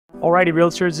Alrighty,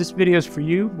 realtors, this video is for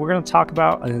you. We're going to talk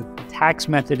about a tax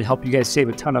method to help you guys save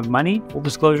a ton of money. Full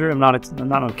disclosure, I'm not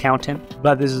an accountant,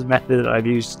 but this is a method that I've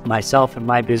used myself in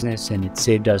my business, and it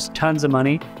saved us tons of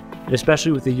money. And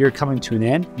especially with the year coming to an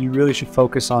end, you really should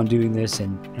focus on doing this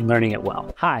and learning it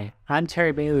well. Hi, I'm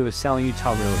Terry Bailey with Selling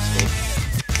Utah Real Estate.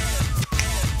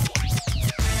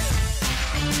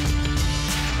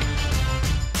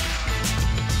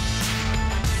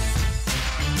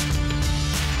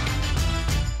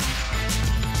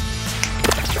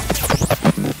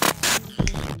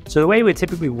 So the way it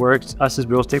typically works, us as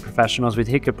real estate professionals, we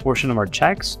take a portion of our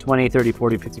checks, 20, 30,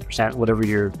 40, 50%, whatever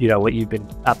what you've been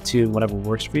up to and whatever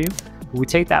works for you. But we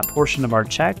take that portion of our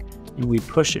check and we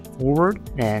push it forward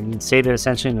and save it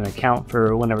essentially in an account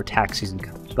for whenever tax season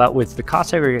comes. But with the cost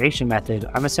segregation method,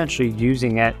 I'm essentially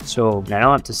using it so I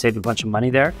don't have to save a bunch of money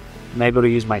there. I'm able to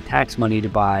use my tax money to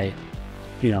buy,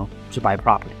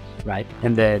 property, right?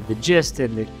 And the gist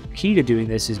and the key to doing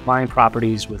this is buying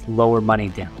properties with lower money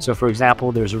down. So for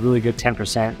example, there's a really good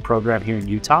 10% program here in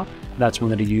Utah. That's one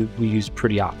that we use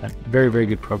pretty often. Very, very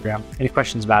good program. Any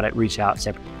questions about it, reach out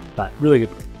separately, but really good.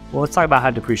 Well, let's talk about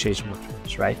how depreciation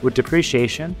works, right? With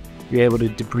depreciation, you're able to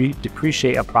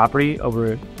depreciate a property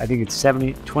over, I think it's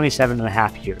 27 and a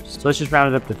half years. So let's just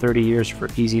round it up to 30 years for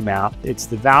easy math. It's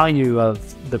the value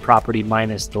of the property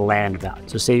minus the land value.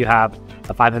 So say you have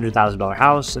a $500,000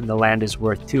 house and the land is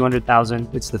worth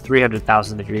 $200,000. It's the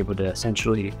 $300,000 that you're able to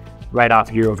essentially write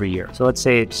off year over year. So let's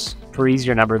say it's, for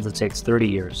easier numbers, let's say it's 30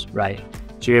 years, right?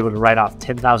 So you're able to write off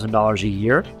 $10,000 a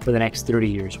year for the next 30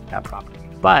 years with that property.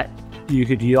 But you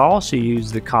could also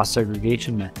use the cost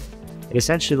segregation method. It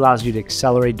essentially allows you to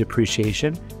accelerate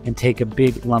depreciation and take a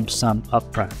big lump sum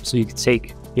upfront. So you could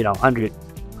take, 100,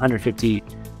 150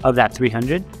 of that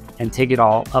 300 and take it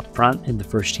all upfront in the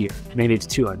first year. Maybe it's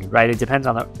 200, right? It depends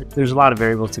on there's a lot of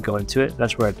variables to go into it.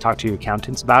 That's where I talk to your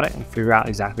accountants about it and figure out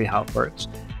exactly how it works.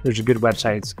 There's a good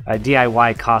website, it's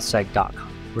DIYcostseg.com,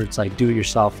 where it's like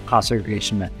do-it-yourself cost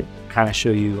segregation method. Kind of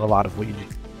show you a lot of what you do.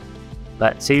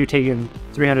 But say you're taking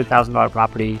 $300,000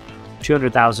 property,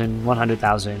 200,000,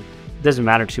 100,000. Doesn't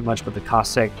matter too much what the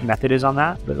cost seg method is on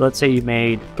that, but let's say you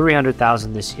made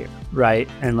 300,000 this year, right?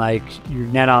 And like your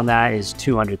net on that is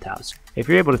 200,000. If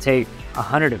you're able to take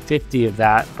 150 of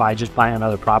that by just buying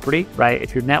another property, right?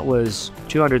 If your net was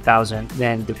 200,000,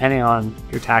 then depending on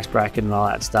your tax bracket and all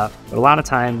that stuff, but a lot of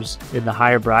times in the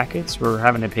higher brackets, we're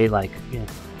having to pay like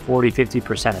 40,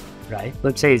 50% of it, right?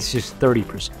 Let's say it's just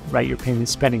 30%, right? You're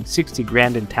spending 60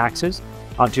 grand in taxes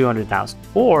on 200,000,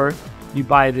 or you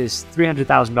buy this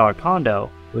 $300,000 condo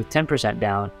with 10%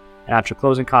 down, and after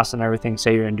closing costs and everything,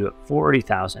 say you're into it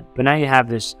 $40,000. But now you have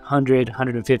this $100,000,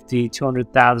 $150,000,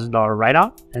 $200,000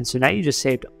 write-off, and so now you just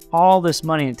saved all this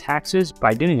money in taxes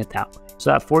by doing it that way.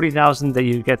 So that $40,000 that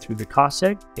you get through the cost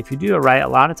seg, if you do it right, a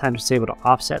lot of times it's able to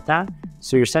offset that.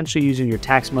 So you're essentially using your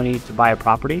tax money to buy a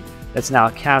property that's now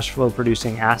a cash flow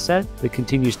producing asset that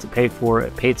continues to pay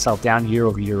itself down year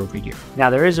over year over year.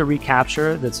 Now there is a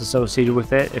recapture that's associated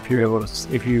with it. If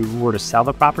you were to sell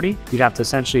the property, you'd have to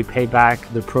essentially pay back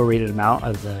the prorated amount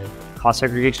of the cost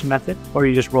segregation method, or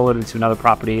you just roll it into another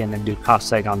property and then do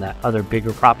cost seg on that other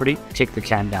bigger property, kick the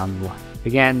can down the line.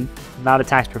 Again, not a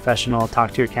tax professional, talk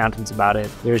to your accountants about it.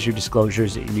 There's your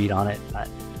disclosures that you read on it, but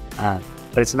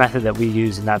it's a method that we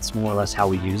use, and that's more or less how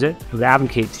we use it. I would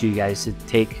advocate to you guys to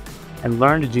take and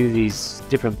learn to do these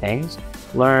different things.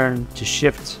 Learn to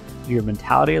shift your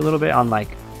mentality a little bit on like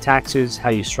taxes,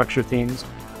 how you structure things,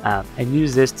 and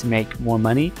use this to make more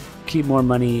money, keep more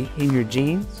money in your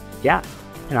jeans. Yeah,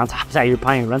 and on top of that, you're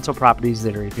buying rental properties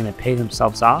that are gonna pay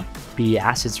themselves off, be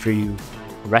assets for you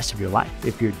the rest of your life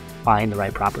if you're buying the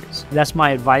right properties. That's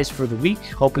my advice for the week.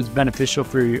 Hope it's beneficial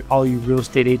for all you real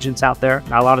estate agents out there.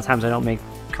 Now, a lot of times I don't make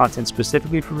content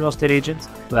specifically for real estate agents,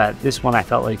 but this one I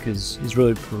felt like is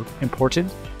really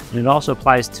important. And it also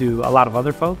applies to a lot of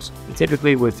other folks.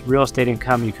 Typically with real estate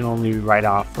income, you can only write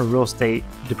off, or real estate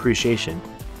depreciation,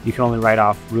 you can only write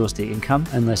off real estate income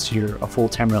unless you're a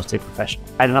full-time real estate professional.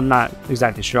 And I'm not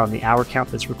exactly sure on the hour count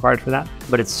that's required for that,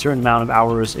 but it's a certain amount of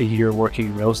hours a year working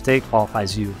in real estate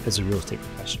qualifies you as a real estate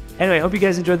professional. Anyway, I hope you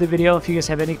guys enjoyed the video. If you guys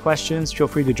have any questions, feel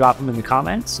free to drop them in the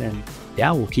comments, and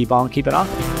yeah, we'll keep on keeping on.